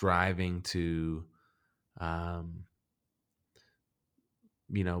not striving to, um,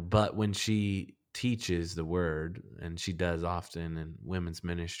 but when she teaches the word, and she does often in women's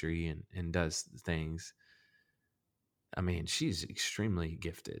ministry and does things, I mean, she's extremely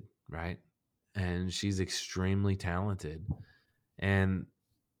gifted, right? And she's extremely talented. And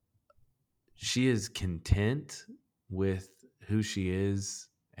she is content with who she is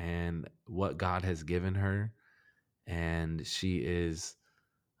and what God has given her. And she is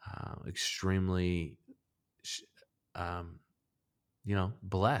extremely, um,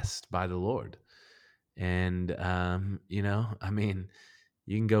 blessed by the Lord. And, I mean,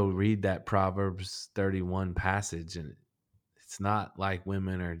 you can go read that Proverbs 31 passage, and it's not like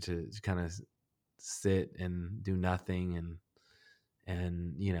women are to kind of sit and do nothing and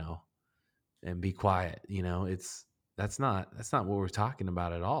and be quiet. That's not what we're talking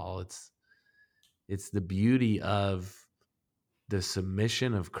about at all. It's the beauty of the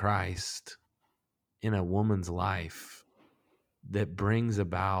submission of Christ in a woman's life that brings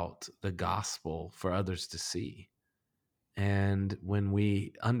about the gospel for others to see. And when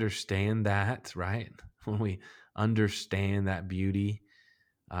we understand that, right? When we understand that beauty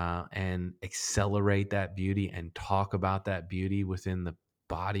and accelerate that beauty and talk about that beauty within the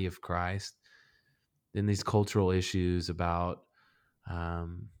body of Christ, then these cultural issues about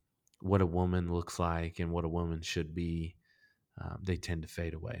what a woman looks like and what a woman should be, they tend to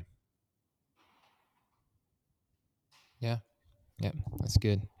fade away. Yeah, that's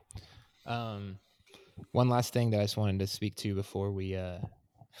good. One last thing that I just wanted to speak to before we end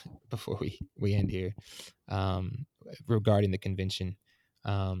here, regarding the convention.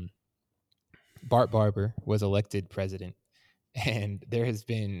 Bart Barber was elected president, and there has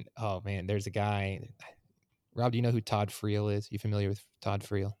been, there's a guy. Rob, do you know who Todd Friel is? You familiar with Todd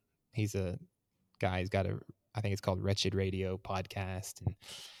Friel? He's a guy. He's got I think it's called Wretched Radio podcast, and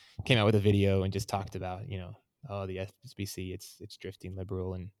came out with a video and just talked about, the SBC, it's drifting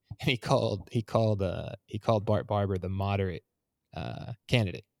liberal, and he called Bart Barber the moderate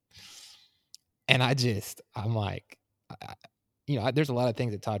candidate. And I'm like, there's a lot of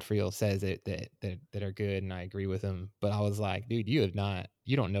things that Todd Friel says that are good, and I agree with him. But I was like, dude, you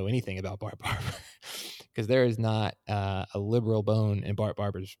don't know anything about Bart Barber, because there is not a liberal bone in Bart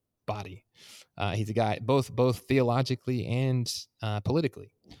Barber's body. He's a guy both theologically and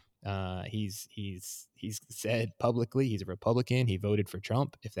politically. He's said publicly he's a Republican. He voted for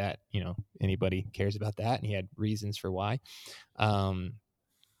Trump, if that, anybody cares about that, and he had reasons for why.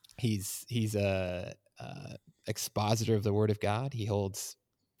 He's a expositor of the Word of God. He holds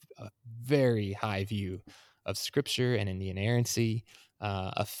a very high view of Scripture and in the inerrancy,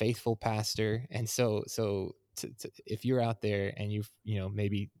 a faithful pastor. And so if you're out there and you've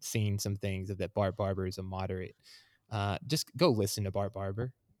maybe seen some things of that Bart Barber is a moderate, just go listen to Bart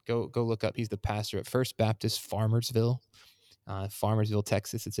Barber. Go look up. He's the pastor at First Baptist Farmersville,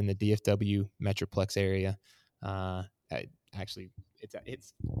 Texas. It's in the DFW Metroplex area. Actually,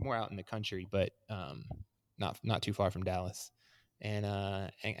 it's more out in the country, but not too far from Dallas. And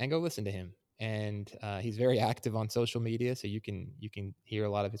go listen to him. And he's very active on social media, so you can hear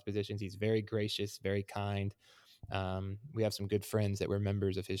a lot of his positions. He's very gracious, very kind. We have some good friends that were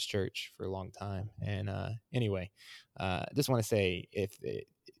members of his church for a long time. And anyway, just want to say,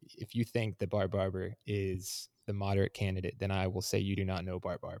 if you think that Bart Barber is the moderate candidate, then I will say you do not know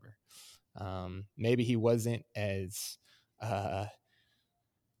Bart Barber. Maybe he wasn't as I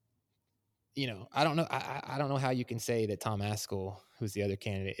don't know. I don't know how you can say that Tom Askell, who's the other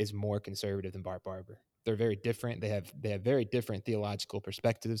candidate, is more conservative than Bart Barber. They're very different. They have very different theological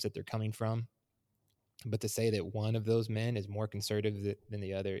perspectives that they're coming from. But to say that one of those men is more conservative than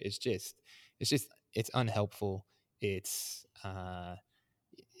the other is it's unhelpful. It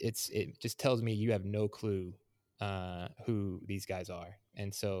just tells me you have no clue who these guys are.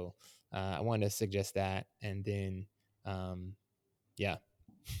 And so I wanted to suggest that. And then, yeah.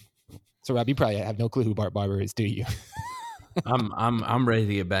 So Rob, you probably have no clue who Bart Barber is, do you? I'm ready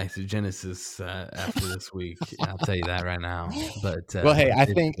to get back to Genesis after this week. I'll tell you that right now. But Well, hey, I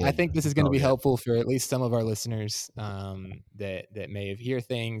it's think this is it's going to all be good. helpful for at least some of our listeners that may have hear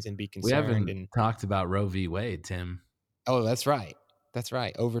things and be We concerned. haven't And talked about Roe v. Wade, Tim. oh, that's right,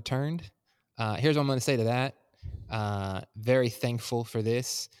 overturned. Here's what I'm going to say to that. Very thankful for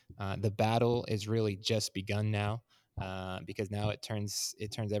this. The battle is really just begun now, because now it turns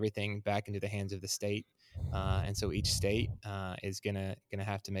everything back into the hands of the state, and so each state is gonna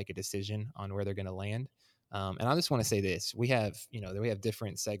have to make a decision on where they're gonna land. And I just want to say this: we have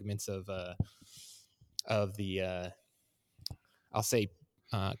different segments of the I'll say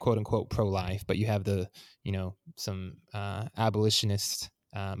quote unquote pro life, but you have the some abolitionist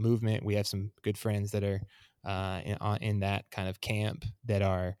movement. We have some good friends that are in that kind of camp that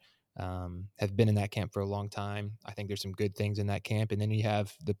are have been in that camp for a long time. I think there's some good things in that camp, and then you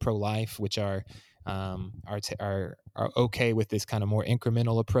have the pro life, which are okay with this kind of more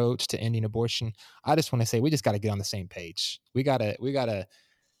incremental approach to ending abortion. I just want to say we just got to get on the same page. We gotta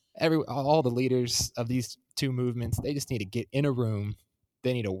all the leaders of these two movements, they just need to get in a room.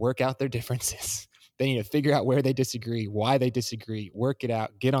 They need to work out their differences. They need to figure out where they disagree, why they disagree, work it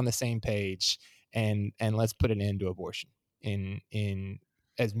out, get on the same page, and let's put an end to abortion in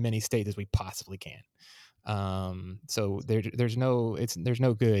as many states as we possibly can. So there's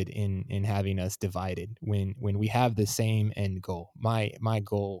no good in having us divided when we have the same end goal. My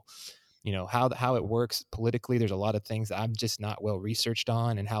goal, how it works politically, there's a lot of things that I'm just not well researched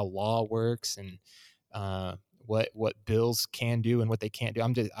on, and how law works, and what bills can do and what they can't do.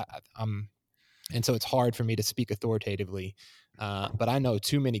 I'm and so it's hard for me to speak authoritatively, but I know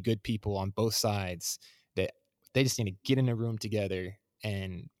too many good people on both sides that they just need to get in a room together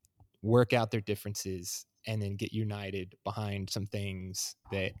and work out their differences, and then get united behind some things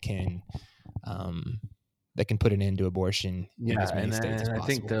that can put an end to abortion in Yeah, as many states as and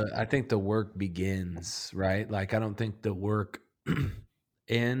possible. I think the work begins, right? Like I don't think the work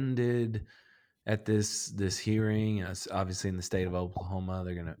ended at this hearing. Obviously, in the state of Oklahoma,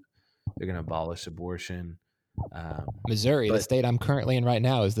 they're gonna abolish abortion. Missouri, the But state I'm currently in right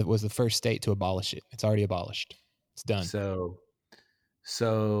now, was the first state to abolish it. It's already abolished. It's done.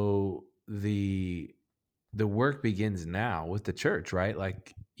 so the work begins now with the church, right?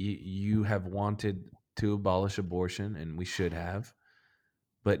 Like you have wanted to abolish abortion, and we should have,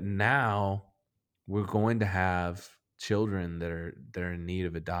 but now we're going to have children that are in need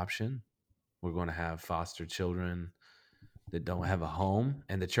of adoption. We're going to have foster children that don't have a home,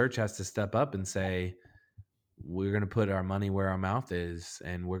 and the church has to step up and say, we're going to put our money where our mouth is,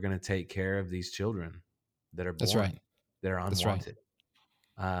 and we're going to take care of these children that are That's born, right. that are That's right. unwanted.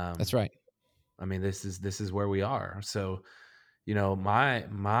 That's Um, right. I mean, this is where we are. So,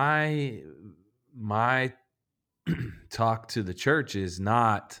 my talk to the church is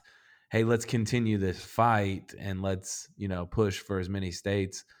not, hey, let's continue this fight and let's push for as many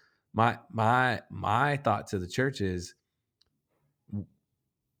states. My thought to the church is,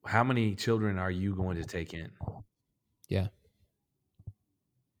 how many children are you going to take in? Yeah.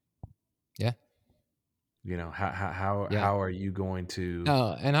 Yeah. How are you going to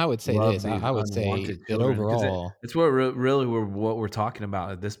And I would say love this. these I would say unwanted that children? Because overall, it's what we're talking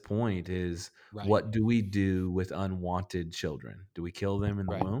about at this point is, right, what do we do with unwanted children? Do we kill them in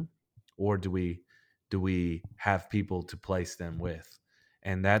the right, womb, or do we have people to place them with?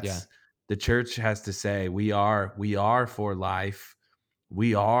 And yeah, that's, the church has to say, we are for life.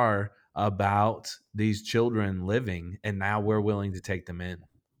 We are about these children living, and now we're willing to take them in.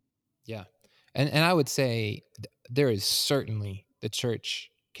 yeah, and I would say there is certainly the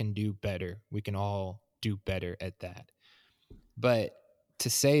church can do better. We can all do better at that. But to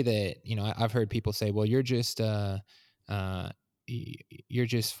say that, I've heard people say, well, uh, you're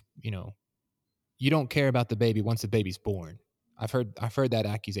just, you don't care about the baby once the baby's born. I've heard that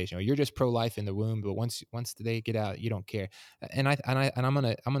accusation. Or you're just pro life in the womb, but once they get out, you don't care. And I'm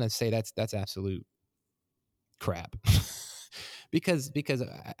gonna say that's absolute crap. because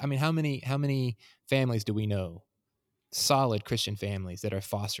I mean, how many families do we know, solid Christian families, that are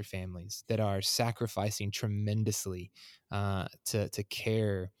foster families, that are sacrificing tremendously to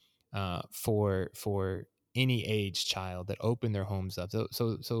care for any age child, that open their homes up.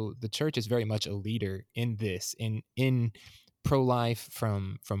 So the church is very much a leader in this, in pro life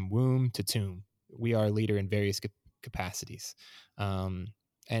from womb to tomb. We are a leader in various capacities.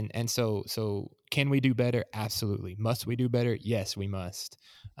 And so can we do better? Absolutely. Must we do better? Yes, we must.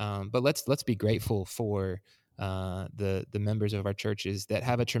 But let's be grateful for the members of our churches that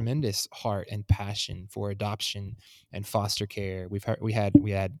have a tremendous heart and passion for adoption and foster care. We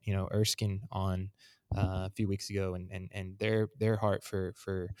had Erskine on a few weeks ago, and their heart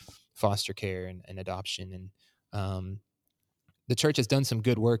for foster care and adoption, and the church has done some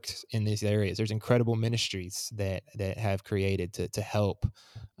good work in these areas. There's incredible ministries that have created to help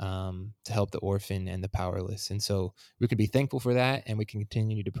the orphan and the powerless, and so we can be thankful for that, and we can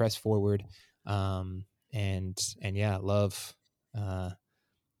continue to press forward, and yeah, love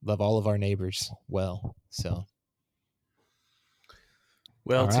all of our neighbors well. So,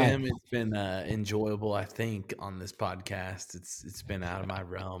 Well, all right, Tim, it's been enjoyable. I think on this podcast, it's been out of my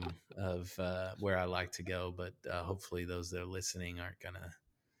realm of where I like to go, but hopefully, those that are listening aren't gonna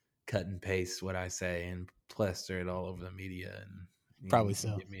cut and paste what I say and plaster it all over the media and probably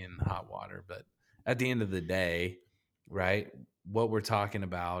so. get me in hot water. But at the end of the day, right, what we're talking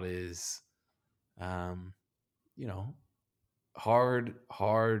about is, um, you know, hard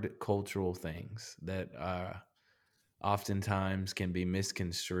cultural things that oftentimes can be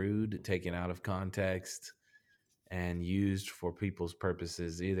misconstrued, taken out of context, and used for people's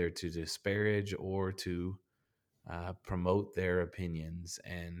purposes, either to disparage or to promote their opinions.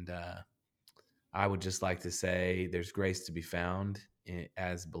 And I would just like to say there's grace to be found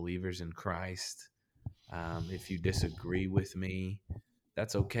as believers in Christ. If you disagree with me,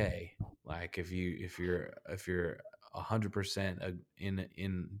 that's okay. Like if you're 100%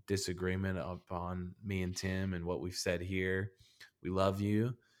 in disagreement upon me and Tim and what we've said here, we love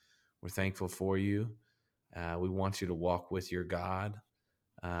you. We're thankful for you. We want you to walk with your God.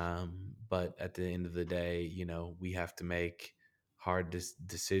 But at the end of the day, we have to make hard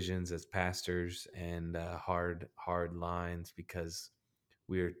decisions as pastors and hard lines because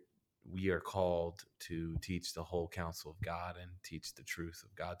we're we are called to teach the whole counsel of God and teach the truth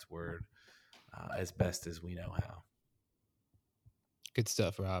of God's word as best as we know how. Good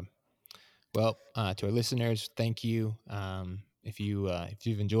stuff, Rob. Well, to our listeners, thank you. If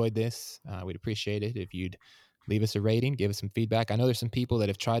you've enjoyed this, we'd appreciate it if you'd leave us a rating, give us some feedback. I know there's some people that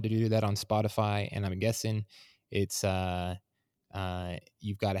have tried to do that on Spotify, and I'm guessing it's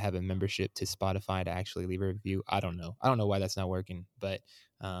you've got to have a membership to Spotify to actually leave a review. I don't know why that's not working, but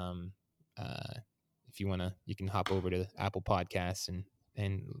um, if you wanna, you can hop over to Apple Podcasts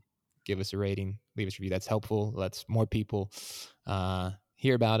and give us a rating, leave us a review. That's helpful. Lets more people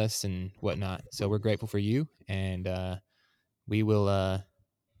hear about us and whatnot. So we're grateful for you, and we will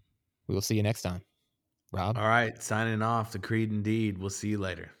see you next time. Rob? All right, signing off. The Creed and Deed. We'll see you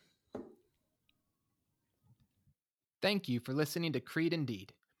later. Thank you for listening to Creed and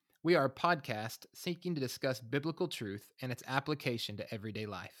Deed. We are a podcast seeking to discuss biblical truth and its application to everyday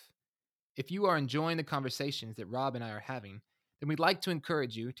life. If you are enjoying the conversations that Rob and I are having, then we'd like to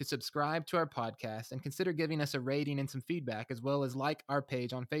encourage you to subscribe to our podcast and consider giving us a rating and some feedback, as well as like our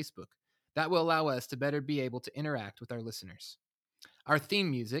page on Facebook. That will allow us to better be able to interact with our listeners. Our theme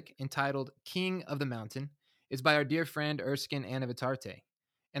music, entitled King of the Mountain, is by our dear friend Erskine Anavitarte.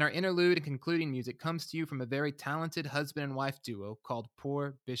 And our interlude and concluding music comes to you from a very talented husband and wife duo called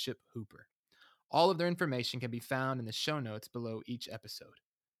Poor Bishop Hooper. All of their information can be found in the show notes below each episode.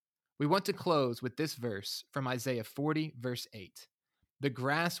 We want to close with this verse from Isaiah 40, verse 8. The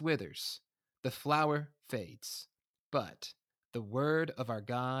grass withers, the flower fades, but the word of our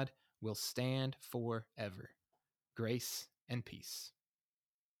God will stand forever. Grace and peace.